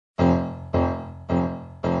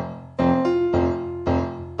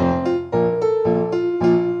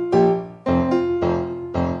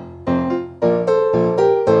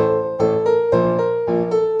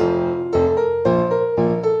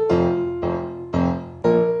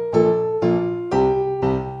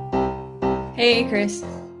Hey, Chris.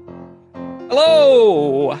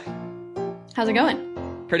 Hello! How's it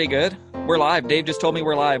going? Pretty good. We're live. Dave just told me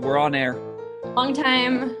we're live. We're on air. Long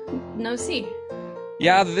time no see.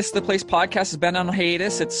 Yeah, the This is the Place podcast has been on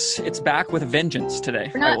hiatus. It's back with a vengeance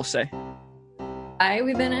today, We're I not. will say.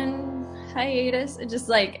 We've been in hiatus. It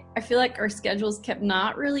just I feel like our schedules kept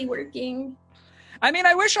not really working. I mean,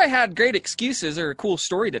 I wish I had great excuses or a cool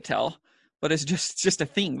story to tell, but it's just a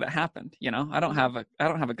thing that happened, you know? I don't have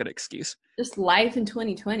a good excuse. Just life in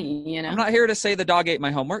 2020, you I'm know? not here to say the dog ate my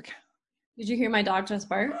homework. Did you hear my dog just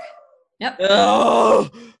bark? Yep. Oh!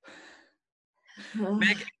 Oh.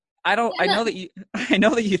 Meg, I know that you I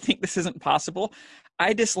know that you think this isn't possible.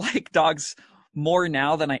 I dislike dogs more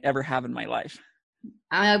now than I ever have in my life.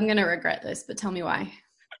 I'm gonna regret this, but tell me why.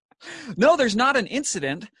 No, there's not an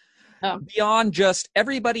incident Oh, beyond just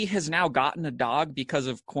everybody has now gotten a dog because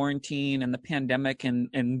of quarantine and the pandemic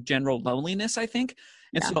and general loneliness, I think.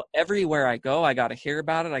 And yeah. so everywhere I go, I got to hear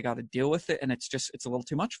about it. I got to deal with it. And it's a little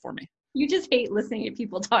too much for me. You just hate listening to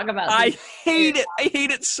people talk about I this. hate it. I hate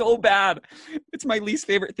it so bad. It's my least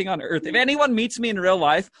favorite thing on earth. If anyone meets me in real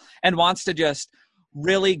life and wants to just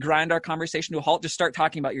really grind our conversation to a halt, just start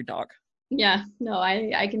talking about your dog. Yeah, no,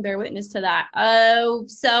 I can bear witness to that.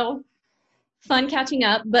 So fun catching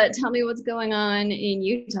up, but tell me what's going on in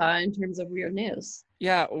Utah in terms of weird news.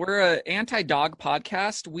 Yeah, we're a anti-dog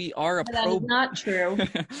podcast. We are a That is not true.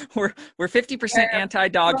 we're 50%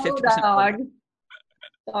 anti-dog, 50% pro dog.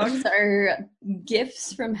 Dogs are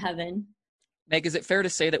gifts from heaven. Meg, is it fair to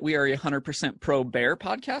say that we are a 100% pro bear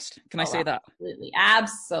podcast? Can I say that?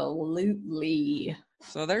 Absolutely.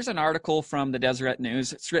 So there's an article from the Deseret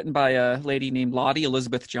News. It's written by a lady named Lottie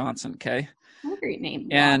Elizabeth Johnson, okay? What a great name.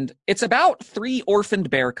 And it's about 3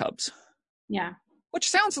 orphaned bear cubs. Yeah. Which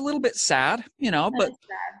sounds a little bit sad, you know, but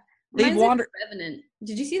they've wandered. Revenant.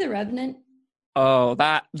 Did you see The Revenant? Oh,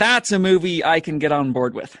 that's a movie I can get on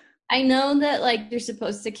board with. I know that you're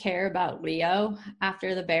supposed to care about Leo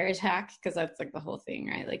after the bear attack, because that's the whole thing,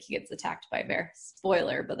 right? He gets attacked by a bear.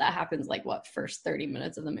 Spoiler, but that happens first 30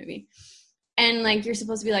 minutes of the movie. And you're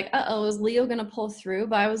supposed to be uh-oh, is Leo gonna pull through?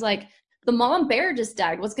 But I was like, the mom bear just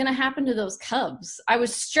died. What's gonna happen to those cubs? I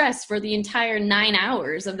was stressed for the entire 9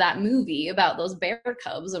 hours of that movie about those bear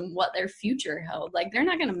cubs and what their future held. They're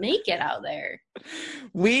not gonna make it out there.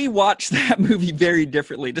 We watched that movie very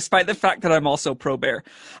differently, despite the fact that I'm also pro bear.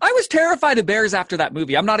 I was terrified of bears after that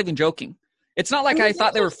movie. I'm not even joking. It's not like I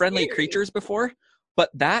thought they were friendly creatures before,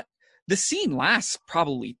 but the scene lasts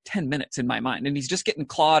probably 10 minutes in my mind, and he's just getting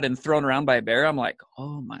clawed and thrown around by a bear. I'm like,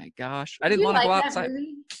 oh my gosh. I didn't want to go outside.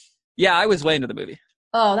 Yeah, I was way into the movie.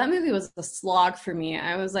 Oh, that movie was a slog for me.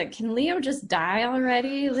 I was like, can Leo just die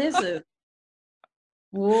already? This is...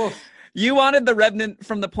 Woof. You wanted The Revenant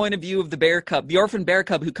from the point of view of the bear cub, the orphan bear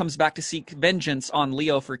cub who comes back to seek vengeance on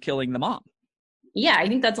Leo for killing the mom. Yeah, I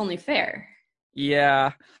think that's only fair.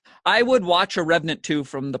 Yeah. I would watch a Revenant 2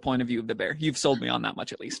 from the point of view of the bear. You've sold me on that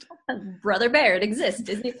much, at least. Brother Bear, it exists.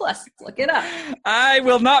 Disney Plus. Look it up. I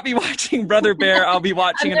will not be watching Brother Bear. I'll be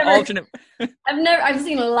watching an alternate. I've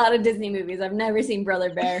seen a lot of Disney movies. I've never seen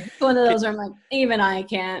Brother Bear. It's one of those where I'm like, even I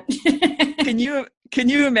can't. Can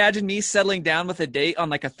you imagine me settling down with a date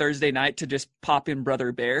on a Thursday night to just pop in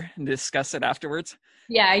Brother Bear and discuss it afterwards?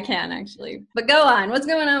 Yeah, I can actually. But go on. What's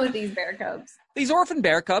going on with these bear cubs? These orphan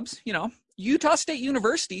bear cubs, Utah State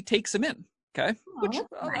University takes them in. Okay. Oh,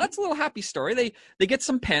 That's a little happy story. They get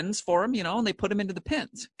some pens for them, and they put them into the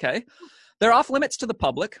pens. Okay. They're off limits to the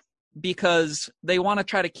public because they want to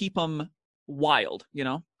try to keep them wild,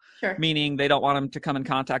 Sure. Meaning they don't want them to come in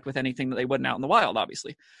contact with anything that they wouldn't out in the wild,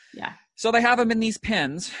 obviously. Yeah. So they have them in these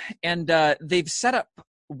pens, and they've set up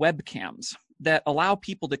webcams that allow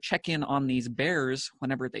people to check in on these bears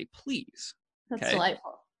whenever they please. That's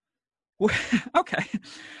delightful. Okay.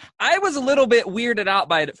 I was a little bit weirded out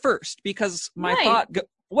by it at first because my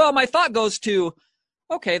thought goes to,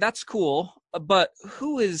 okay, that's cool, but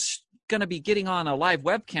who is going to be getting on a live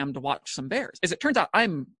webcam to watch some bears? As it turns out,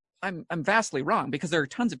 I'm vastly wrong because there are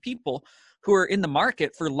tons of people who are in the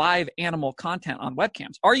market for live animal content on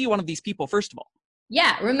webcams. Are you one of these people, first of all?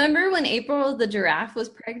 Yeah. Remember when April the giraffe was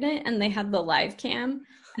pregnant and they had the live cam?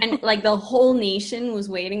 And the whole nation was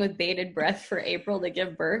waiting with bated breath for April to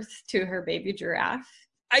give birth to her baby giraffe.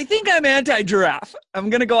 I think I'm anti-giraffe. I'm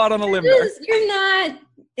going to go out on a limb there. You're not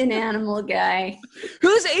an animal guy.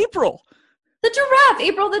 Who's April? The giraffe.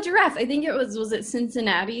 April the giraffe. I think was it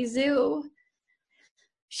Cincinnati Zoo?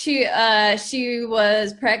 She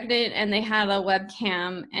was pregnant and they had a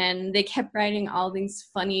webcam and they kept writing all these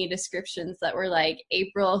funny descriptions that were like,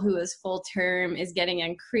 April, who is full term, is getting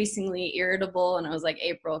increasingly irritable. And I was like,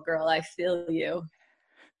 April, girl, I feel you.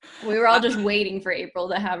 We were all just waiting for April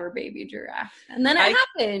to have her baby giraffe. And then it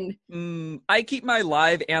happened. I keep my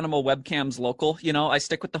live animal webcams local. You know, I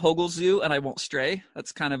stick with the Hogle Zoo and I won't stray.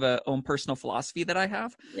 That's kind of a own personal philosophy that I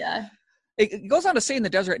have. Yeah. It goes on to say in the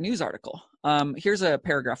Deseret News article, here's a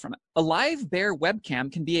paragraph from it. A live bear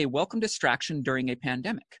webcam can be a welcome distraction during a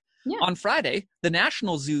pandemic. Yeah. On Friday, the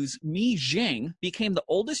National Zoo's Mi Jiang became the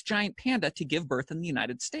oldest giant panda to give birth in the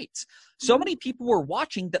United States. So many people were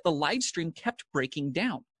watching that the live stream kept breaking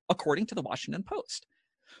down, according to the Washington Post.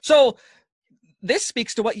 So this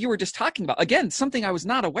speaks to what you were just talking about. Again, something I was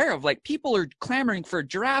not aware of. Like, people are clamoring for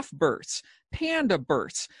giraffe births, panda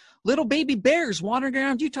births, little baby bears wandering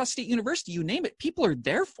around Utah State University, you name it. People are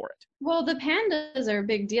there for it. Well, the pandas are a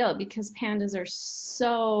big deal because pandas are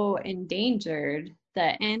so endangered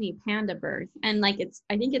that any panda birth, and like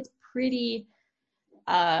I think it's pretty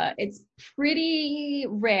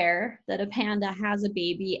rare that a panda has a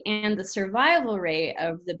baby, and the survival rate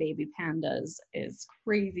of the baby pandas is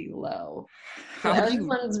crazy low. So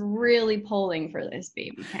everyone's really pulling for this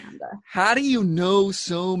baby panda. How do you know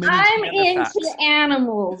so many? I'm into facts?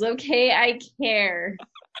 Animals, okay? I care.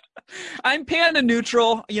 I'm panda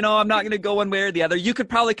neutral. You know, I'm not going to go one way or the other. You could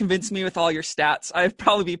probably convince me with all your stats. I'd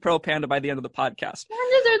probably be pro panda by the end of the podcast.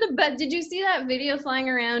 Pandas are the best. Did you see that video flying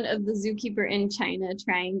around of the zookeeper in China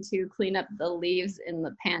trying to clean up the leaves in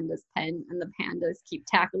the panda's pen, and the pandas keep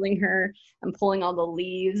tackling her and pulling all the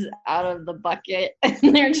leaves out of the bucket,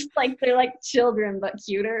 and they're like children but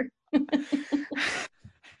cuter.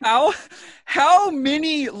 How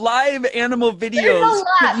many live animal videos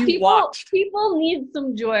have you watched? People need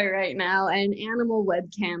some joy right now, and animal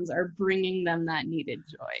webcams are bringing them that needed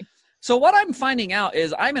joy. So what I'm finding out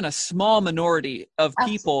is I'm in a small minority of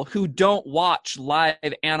people who don't watch live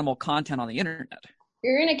animal content on the internet.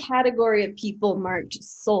 You're in a category of people marked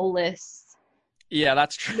soulless. Yeah,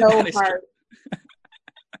 that's true. No that heart.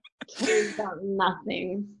 Cares about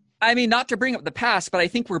nothing. I mean, not to bring up the past, but I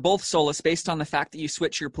think we're both soulless based on the fact that you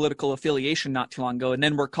switched your political affiliation not too long ago, and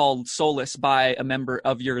then were called soulless by a member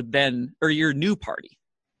of your new party,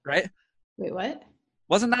 right? Wait, what?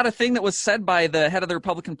 Wasn't that a thing that was said by the head of the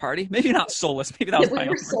Republican Party? Maybe not soulless. Maybe that was my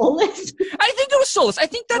own. Soulless? I think it was soulless. I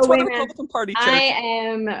think that's what the Republican Party chose. I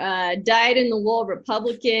am dyed-in-the-wool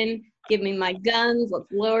Republican. Give me my guns.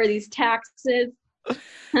 Let's lower these taxes.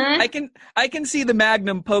 Huh? I can see the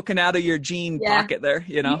Magnum poking out of your jean pocket there,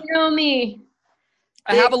 you know? You know me.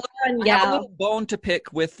 I have a little bone to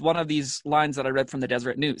pick with one of these lines that I read from the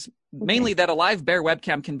Deseret News. Okay. Mainly that a live bear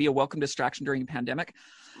webcam can be a welcome distraction during a pandemic.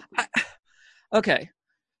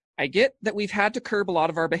 I get that we've had to curb a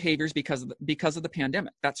lot of our behaviors because of the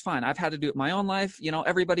pandemic. That's fine. I've had to do it in my own life. You know,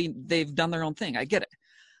 everybody, they've done their own thing. I get it.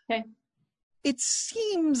 Okay. It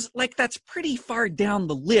seems like that's pretty far down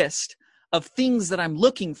the list of things that I'm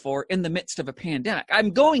looking for in the midst of a pandemic.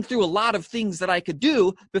 I'm going through a lot of things that I could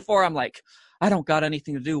do before I'm like, I don't got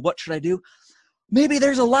anything to do. What should I do? Maybe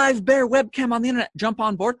there's a live bear webcam on the internet. Jump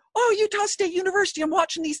on board. Oh, Utah State University. I'm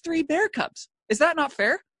watching these 3 bear cubs. Is that not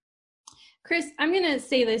fair? Chris, I'm going to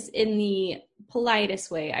say this in the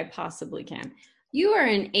politest way I possibly can. You are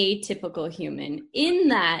an atypical human in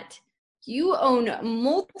that you own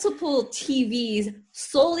multiple TVs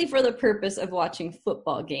solely for the purpose of watching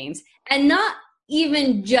football games, and not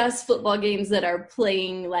even just football games that are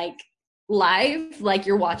playing like live, like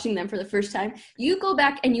you're watching them for the first time. You go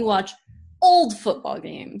back and you watch old football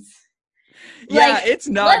games. Yeah, like, it's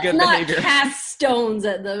not good behavior. Let's not cast stones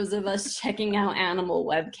at those of us checking out animal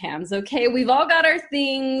webcams, okay? We've all got our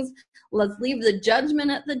things. Let's leave the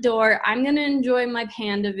judgment at the door. I'm going to enjoy my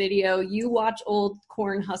panda video. You watch old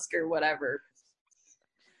Cornhusker, whatever.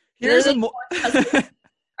 Are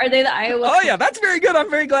they the Iowa? Oh, yeah, that's very good. I'm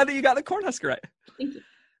very glad that you got the Cornhusker right. Thank you.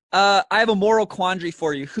 I have a moral quandary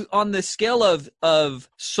for you. Who, on the scale of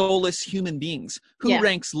soulless human beings, who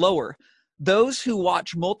ranks lower? Those who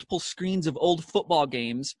watch multiple screens of old football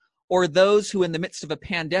games, or those who in the midst of a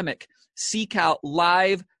pandemic seek out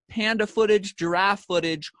live panda footage, giraffe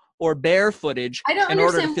footage, or bear footage in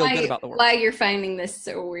order to feel good about the world? Why you're finding this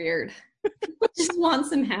so weird. People just want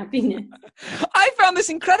some happiness. I found this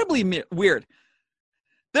incredibly weird.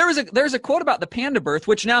 There's a quote about the panda birth,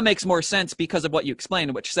 which now makes more sense because of what you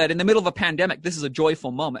explained, which said, in the middle of a pandemic, this is a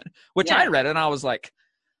joyful moment, which I read and I was like,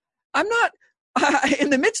 I'm not,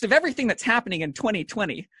 in the midst of everything that's happening in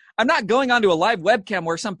 2020, I'm not going onto a live webcam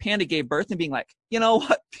where some panda gave birth and being like, you know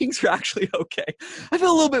what, things are actually okay. I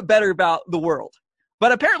feel a little bit better about the world.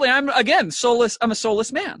 But apparently I'm a soulless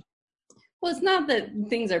man. Well, it's not that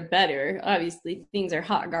things are better. Obviously, things are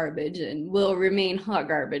hot garbage and will remain hot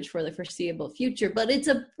garbage for the foreseeable future, but it's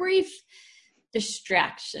a brief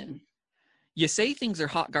distraction. You say things are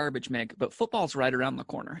hot garbage, Meg, but football's right around the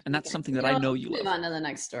corner, and that's something that I know you love. Move on to the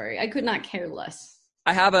next story. I could not care less.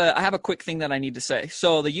 I have a quick thing that I need to say.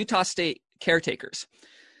 So the Utah State caretakers,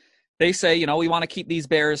 they say, we want to keep these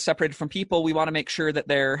bears separated from people. We want to make sure that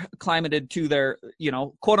they're acclimated to their,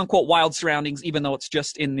 quote unquote wild surroundings, even though it's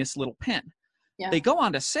just in this little pen. Yeah. They go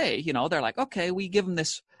on to say, they're like, okay, we give them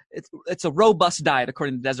this. It's a robust diet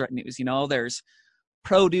according to Deseret News. There's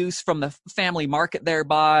produce from the family market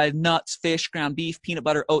thereby, nuts, fish, ground beef, peanut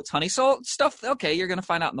butter, oats, honey. So stuff, okay, you're going to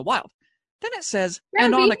find out in the wild. Then it says,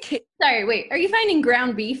 ground and beef? Sorry, wait, are you finding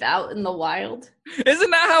ground beef out in the wild? Isn't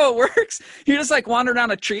that how it works? You just like wander down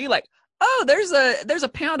a tree like, oh, there's a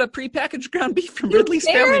pound of prepackaged ground beef from Ridley's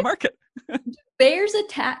Family Market. Bears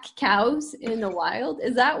attack cows in the wild?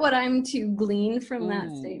 Is that what I'm to glean from that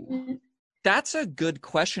statement? That's a good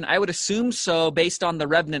question. I would assume so, based on the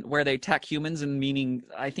Revenant, where they attack humans, and meaning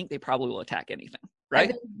I think they probably will attack anything, right?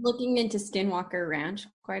 I've been looking into Skinwalker Ranch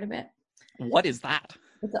quite a bit. What is that?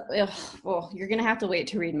 Well, you're going to have to wait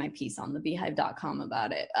to read my piece on thebeehive.com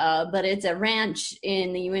about it. But it's a ranch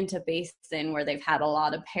in the Uinta Basin where they've had a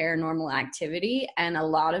lot of paranormal activity, and a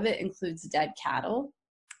lot of it includes dead cattle.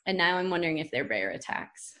 And now I'm wondering if they're bear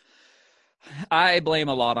attacks. I blame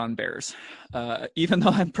a lot on bears. Even though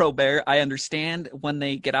I'm pro-bear, I understand when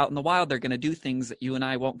they get out in the wild, they're going to do things that you and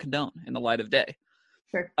I won't condone in the light of day.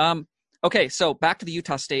 Sure. Okay, so back to the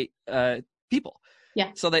Utah State people.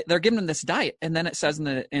 Yeah. So they're giving them this diet, and then it says in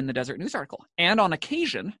the Deseret News article, and on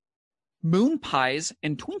occasion, moon pies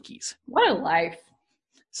and Twinkies. What a life.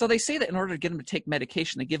 So they say that in order to get them to take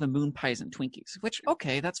medication, they give them moon pies and Twinkies, which,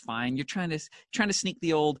 okay, that's fine. You're trying to sneak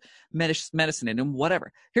the old medicine in them,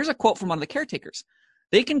 whatever. Here's a quote from one of the caretakers.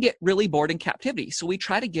 They can get really bored in captivity, so we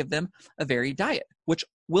try to give them a varied diet, which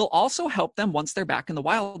will also help them once they're back in the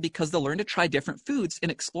wild because they'll learn to try different foods and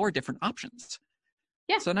explore different options.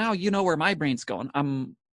 Yeah. So now you know where my brain's going.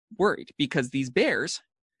 I'm worried because these bears,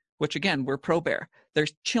 which again, we're pro-bear, they're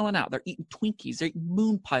chilling out. They're eating Twinkies. They're eating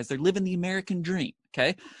moon pies. They're living the American dream,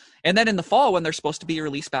 okay? And then in the fall, when they're supposed to be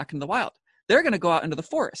released back into the wild, they're going to go out into the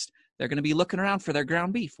forest. They're going to be looking around for their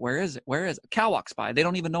ground beef. Where is it? Where is it? A cow walks by. They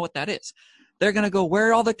don't even know what that is. They're going to go, where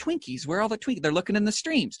are all the Twinkies? Where are all the Twinkies? They're looking in the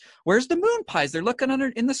streams. Where's the moon pies? They're looking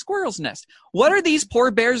in the squirrel's nest. What are these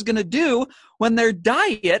poor bears going to do when their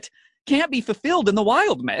diet can't be fulfilled in the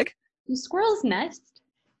wild, Meg? The squirrel's nest?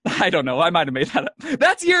 I don't know. I might have made that up.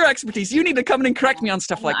 That's your expertise. You need to come in and correct me on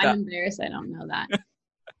stuff like that. I'm embarrassed. I don't know that.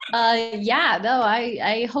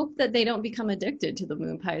 I hope that they don't become addicted to the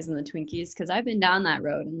moon pies and the Twinkies, because I've been down that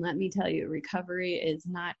road, and let me tell you, recovery is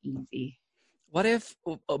not easy. What if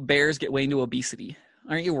bears get way into obesity?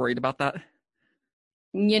 Aren't you worried about that?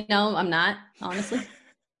 I'm not, honestly.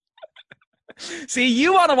 See,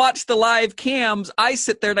 you want to watch the live cams. I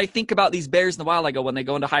sit there and I think about these bears in the wild. I go, when they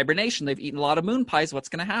go into hibernation, they've eaten a lot of moon pies. What's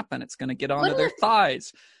going to happen? It's going to get onto their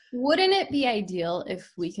thighs. Wouldn't it be ideal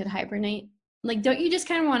if we could hibernate? Like, don't you just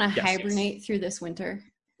kind of want to hibernate through this winter?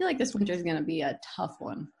 I feel like this winter is going to be a tough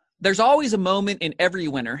one. There's always a moment in every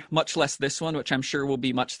winter, much less this one, which I'm sure will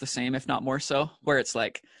be much the same, if not more so, where it's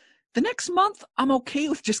like, the next month, I'm okay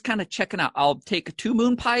with just kind of checking out. I'll take 2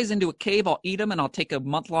 moon pies into a cave. I'll eat them, and I'll take a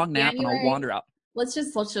month-long nap, and I'll wander out. Let's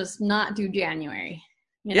just not do January.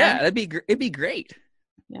 Yeah, it'd be great.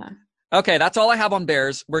 Yeah. Okay, that's all I have on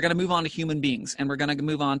bears. We're going to move on to human beings, and we're going to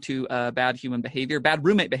move on to bad human behavior, bad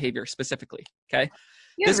roommate behavior specifically. Okay,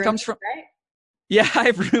 this comes from right? Yeah, I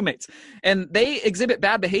have roommates, and they exhibit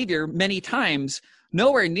bad behavior many times,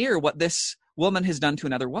 nowhere near what this woman has done to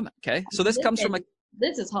another woman. Okay, so this comes from a.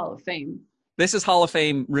 This is Hall of Fame. This is Hall of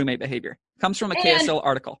Fame roommate behavior. Comes from a KSL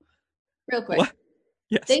article. Real quick. What?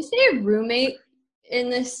 Yes. They say roommate in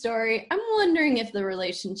this story. I'm wondering if the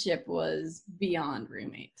relationship was beyond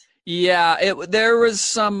roommate. Yeah, there was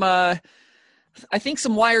some, I think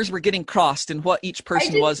some wires were getting crossed in what each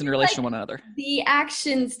person was in relation to one another. The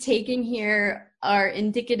actions taken here are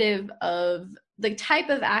indicative of the type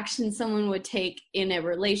of action someone would take in a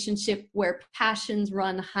relationship where passions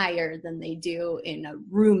run higher than they do in a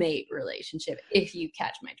roommate relationship, if you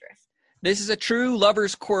catch my drift. This is a true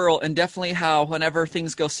lover's quarrel, and definitely how whenever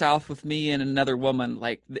things go south with me and another woman,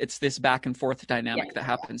 like it's this back and forth dynamic that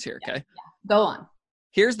happens here, okay? Yeah. Go on.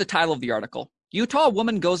 Here's the title of the article. Utah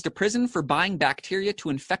woman goes to prison for buying bacteria to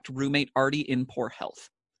infect roommate already in poor health.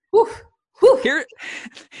 Whew. Whew.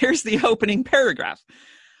 Here's the opening paragraph.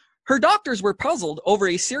 Her doctors were puzzled over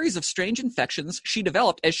a series of strange infections she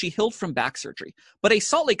developed as she healed from back surgery. But a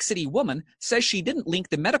Salt Lake City woman says she didn't link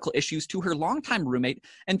the medical issues to her longtime roommate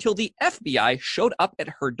until the FBI showed up at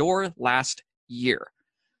her door last year.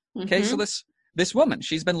 Okay, so this woman,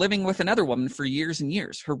 she's been living with another woman for years and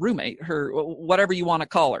years, her roommate, her whatever you want to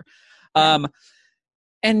call her.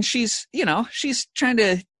 And she's, she's trying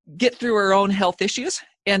to get through her own health issues.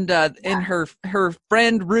 And her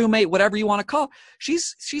friend, roommate, whatever you want to call,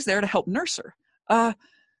 she's there to help nurse her.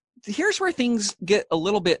 Here's where things get a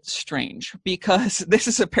little bit strange, because this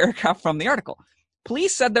is a paragraph from the article.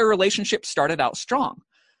 Police said their relationship started out strong.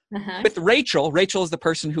 With Rachel is the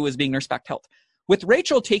person who was being nursed back to health. With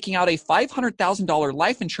Rachel taking out a $500,000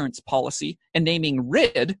 life insurance policy and naming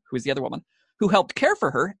Rid, who is the other woman, who helped care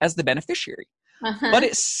for her, as the beneficiary. But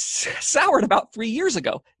it soured about 3 years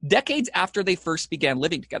ago, decades after they first began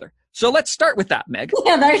living together. So let's start with that, Meg.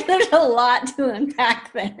 Yeah, there's a lot to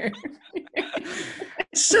unpack there.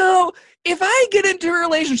 So if I get into a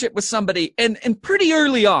relationship with somebody and pretty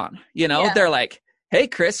early on, they're like, hey,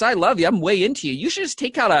 Chris, I love you. I'm way into you. You should just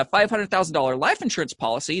take out a $500,000 life insurance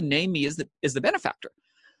policy and name me as the benefactor.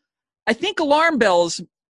 I think alarm bells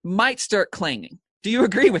might start clanging. Do you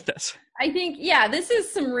agree with this? I think, this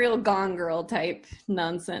is some real Gone Girl type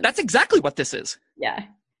nonsense. That's exactly what this is. Yeah.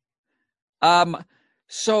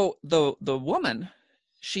 So the woman,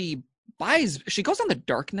 she goes on the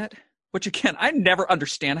dark net, which again, I never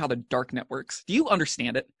understand how the dark net works. Do you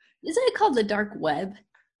understand it? Isn't it called the dark web?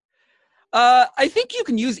 I think you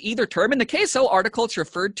can use either term. In the KSL article, it's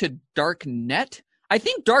referred to dark net. I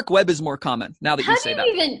think dark web is more common now that you say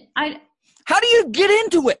that. How do you get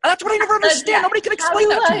into it? That's what I never understand. Nobody can explain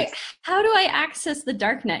that to me. How do I access the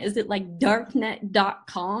darknet? Is it like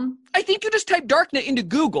darknet.com? I think you just type darknet into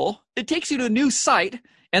Google. It takes you to a new site,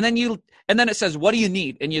 and then it says, what do you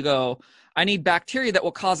need? And you go, I need bacteria that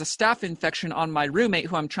will cause a staph infection on my roommate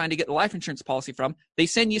who I'm trying to get the life insurance policy from. They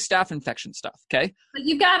send you staph infection stuff, okay? But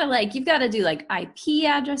you've got to do like IP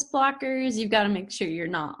address blockers. You've got to make sure you're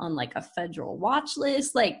not on like a federal watch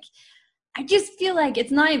list. Like, I just feel like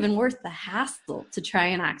it's not even worth the hassle to try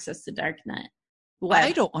and access the darknet.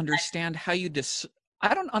 I don't understand how you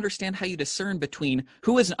discern between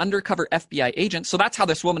who is an undercover FBI agent. So that's how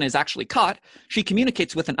this woman is actually caught. She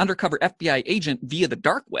communicates with an undercover FBI agent via the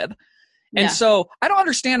dark web. And so I don't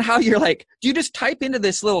understand how you're like, do you just type into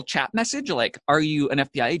this little chat message like, are you an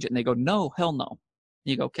FBI agent? And they go, no, hell no. And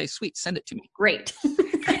you go, okay, sweet, send it to me. Great.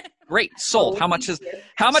 Great, sold. How much is the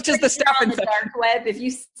staph infection? Dark web. If you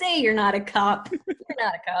say you're not a cop, you're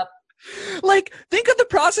not a cop. Like, think of the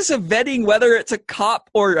process of vetting whether it's a cop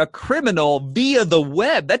or a criminal via the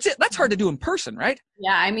web. That's it. That's hard to do in person, right?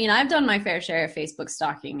 Yeah, I mean, I've done my fair share of Facebook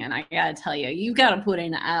stalking, and I gotta tell you, you've got to put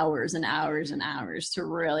in hours and hours and hours to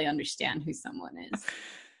really understand who someone is.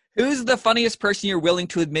 Who's the funniest person you're willing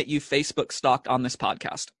to admit you Facebook stalked on this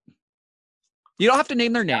podcast? You don't have to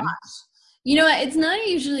name their name. Gosh. You know what? It's not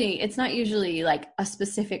usually like a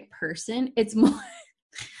specific person. It's more,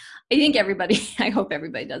 I hope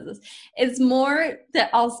everybody does this. It's more that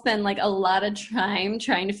I'll spend like a lot of time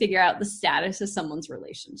trying to figure out the status of someone's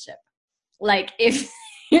relationship. Like if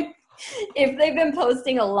they've been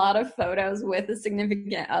posting a lot of photos with a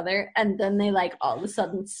significant other and then they like all of a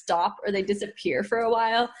sudden stop or they disappear for a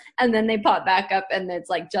while and then they pop back up and it's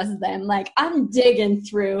like just them, like I'm digging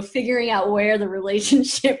through figuring out where the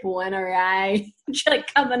relationship went awry,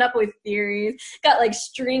 like coming up with theories, got like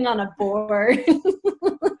string on a board.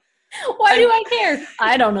 Why do I care?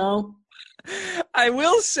 I don't know. I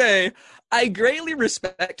will say I greatly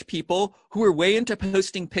respect people who are way into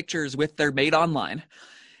posting pictures with their mate online.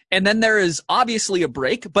 And then there is obviously a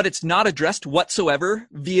break, but it's not addressed whatsoever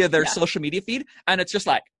via their social media feed. And it's just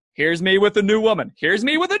like, here's me with a new woman. Here's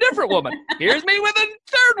me with a different woman. Here's me with a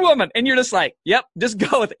third woman. And you're just like, yep, just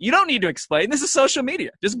go with it. You don't need to explain. This is social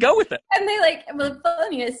media. Just go with it. And the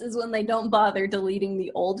funniest is when they don't bother deleting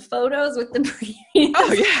the old photos with the previous.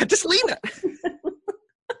 Oh, yeah, just leave it.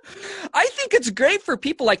 I think it's great for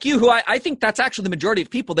people like you who I think that's actually the majority of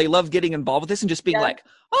people. They love getting involved with this and just being like,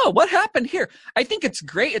 oh, what happened here? I think it's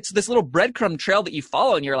great. It's this little breadcrumb trail that you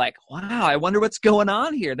follow and you're like, wow, I wonder what's going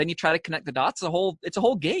on here. Then you try to connect the dots. It's a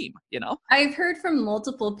whole game, I've heard from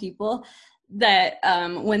multiple people that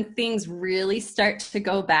when things really start to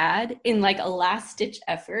go bad, in like a last ditch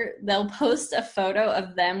effort, they'll post a photo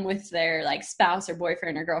of them with their like spouse or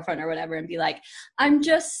boyfriend or girlfriend or whatever and be like, I'm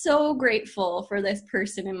just so grateful for this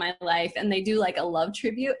person in my life. And they do like a love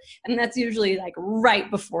tribute. And that's usually like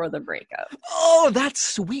right before the breakup. Oh, that's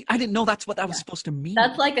sweet. I didn't know that's what that was supposed to mean.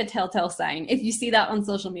 That's like a telltale sign. If you see that on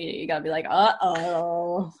social media, you gotta be like,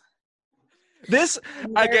 uh-oh. This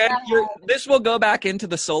will go back into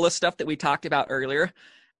the Sola stuff that we talked about earlier.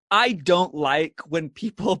 I don't like when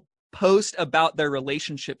people post about their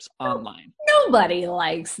relationships online. Nobody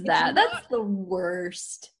likes that. That's the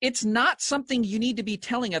worst. It's not something you need to be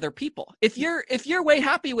telling other people. If you're way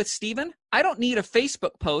happy with Steven, I don't need a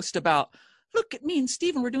Facebook post about look at me and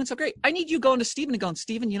Steven, we're doing so great. I need you going to Steven and going,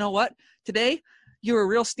 Steven, you know what? Today, you were a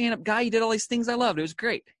real stand-up guy. You did all these things I loved. It was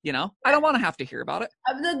great. You know, I don't want to have to hear about it.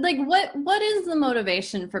 Like, what is the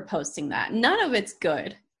motivation for posting that? None of it's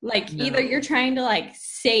good. Like, no. Either you're trying to, like,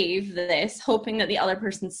 save this, hoping that the other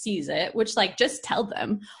person sees it, which, like, just tell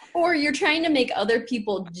them, or you're trying to make other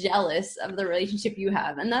people jealous of the relationship you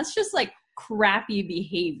have. And that's just, like, crappy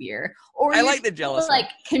behavior. Or I like the jealous like,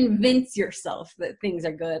 convince yourself that things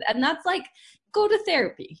are good. And that's, like, go to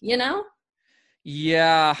therapy, you know?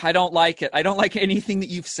 Yeah, I don't like it. I don't like anything that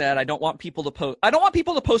you've said. I don't want people to post. I don't want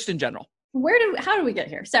people to post in general. How do we get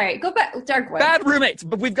here? Sorry, go back. Dark web. Bad roommates,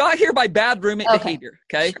 but we've got here by bad roommate behavior.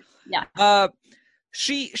 Okay. Yeah.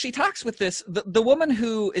 She talks with the woman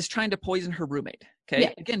who is trying to poison her roommate. Okay.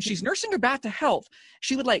 Yeah. Again, she's nursing her back to health.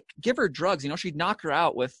 She would like give her drugs. You know, she'd knock her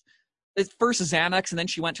out with first Xanax, and then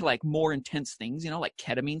she went to like more intense things. You know, like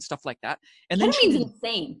ketamine, stuff like that. And then ketamine's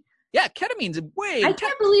insane. Yeah, ketamine's way. I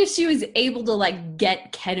can't believe she was able to like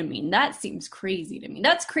get ketamine. That seems crazy to me.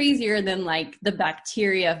 That's crazier than like the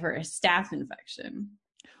bacteria for a staph infection.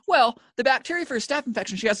 Well, the bacteria for a staph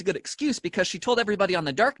infection, she has a good excuse because she told everybody on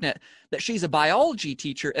the darknet that she's a biology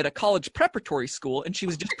teacher at a college preparatory school, and she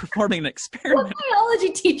was just performing an experiment. What biology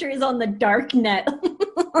teacher is on the darknet?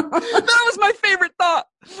 That was my favorite thought.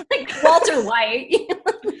 Like Walter White.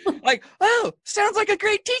 Like, oh, sounds like a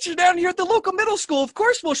great teacher down here at the local middle school. Of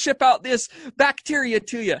course we'll ship out this bacteria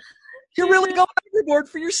to you. You're really going overboard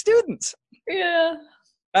for your students. Yeah.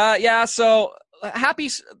 Yeah, so happy.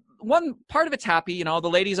 One part of it's happy. You know, the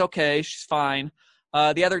lady's okay. She's fine.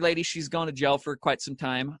 The other lady, she's going to jail for quite some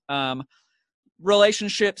time.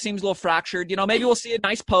 Relationship seems a little fractured. You know, maybe we'll see a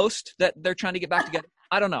nice post that they're trying to get back together.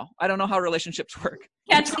 I don't know. I don't know how relationships work.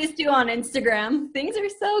 Catch these two on Instagram. Things are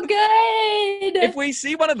so good. If we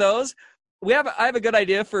see one of those, I have a good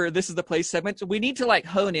idea for This Is the Place segment. We need to like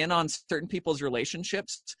hone in on certain people's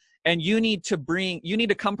relationships, and you need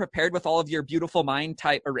to come prepared with all of your beautiful mind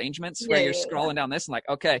type arrangements where you're scrolling down this and like,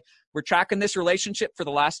 okay, we're tracking this relationship for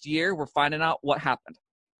the last year. We're finding out what happened.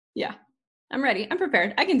 Yeah, I'm ready. I'm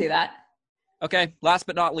prepared. I can do that. Okay. Last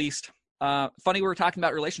but not least, funny we were talking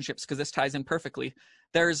about relationships because this ties in perfectly.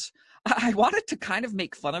 I wanted to kind of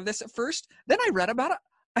make fun of this at first. Then I read about it.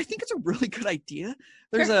 I think it's a really good idea.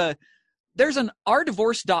 There's an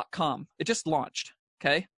ourdivorce.com. It just launched.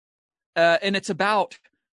 Okay. And it's about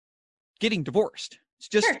getting divorced.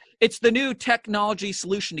 It's the new technology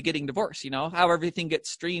solution to getting divorced, you know, how everything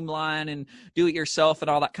gets streamlined and do it yourself and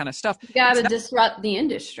all that kind of stuff. You got to disrupt the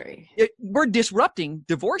industry. We're disrupting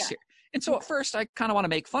divorce here. And so at first I kind of want to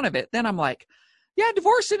make fun of it. Then I'm like, yeah,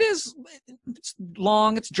 divorce, it's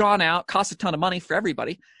long, it's drawn out, costs a ton of money for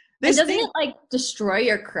everybody. Doesn't it like destroy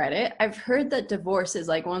your credit? I've heard that divorce is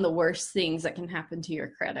like one of the worst things that can happen to your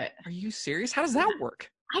credit. Are you serious? How does that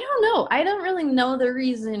work? I don't know. I don't really know the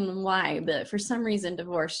reason why, but for some reason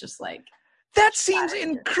divorce just like. That seems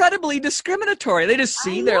incredibly discriminatory. They just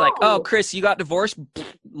see, they're like, oh, Chris, you got divorced,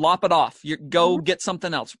 lop it off. Go get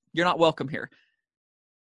something else. You're not welcome here.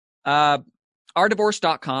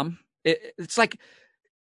 Ourdivorce.com. It's like,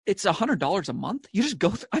 it's $100 a month. You just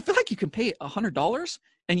go I feel like you can pay $100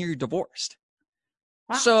 and you're divorced.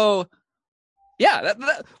 Wow. So yeah,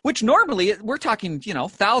 which normally we're talking, you know,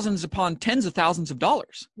 thousands upon tens of thousands of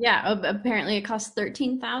dollars. Yeah. Apparently it costs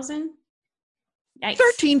 $13,000. Yikes.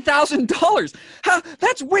 $13,000.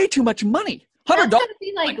 That's way too much money. $100. That's gotta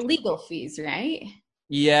be like legal fees, right?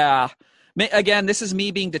 Yeah. Again, this is me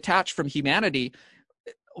being detached from humanity.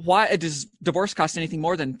 Why does divorce cost anything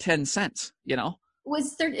more than 10 cents, you know?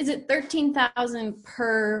 Is it 13,000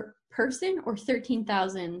 per person or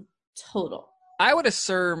 13,000 total? I would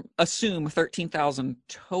assume 13,000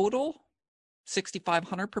 total,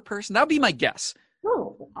 6,500 per person. That would be my guess.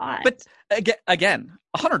 Oh, what? But again,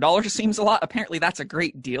 $100 seems a lot. Apparently that's a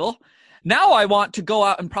great deal. Now I want to go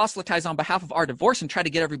out and proselytize on behalf of our divorce and try to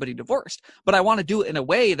get everybody divorced. But I want to do it in a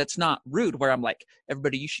way that's not rude, where I'm like,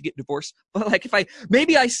 everybody, you should get divorced. But like,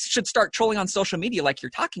 maybe I should start trolling on social media like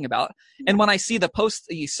you're talking about. And when I see the post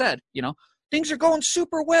that you said, you know, things are going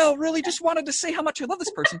super well, really just wanted to say how much I love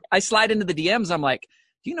this person. I slide into the DMs. I'm like,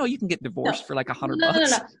 do you know you can get divorced for like $100? No.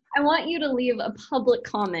 I want you to leave a public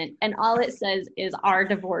comment and all it says is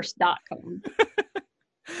ourdivorce.com.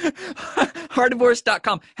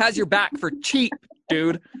 Ourdivorce.com has your back for cheap,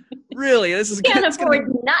 dude. Really, this is you can't afford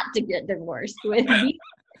not to get divorced with me.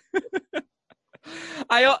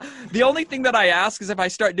 The only thing that I ask is if I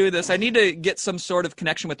start doing this, I need to get some sort of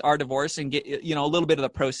connection with Our Divorce and get, you know, a little bit of the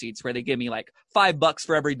proceeds where they give me like $5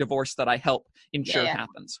 for every divorce that I help ensure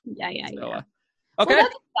happens. Yeah. Okay. Well,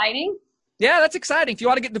 that's exciting. Yeah, that's exciting. If you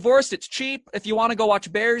want to get divorced, it's cheap. If you want to go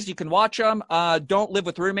watch bears, you can watch them. Don't live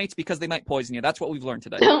with roommates because they might poison you. That's what we've learned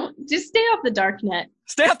today. Don't, just stay off the dark net.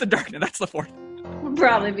 Stay off the dark net. That's the fourth. Would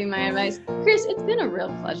probably be my advice. Chris, it's been a real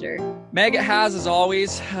pleasure. Meg, it has, as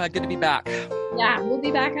always. Good to be back. Yeah, we'll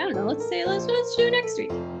be back. I don't know. Let's do next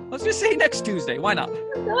week. Let's just say next Tuesday. Why not?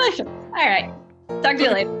 Delicious. All right. Talk to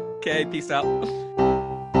you later. Okay, peace out.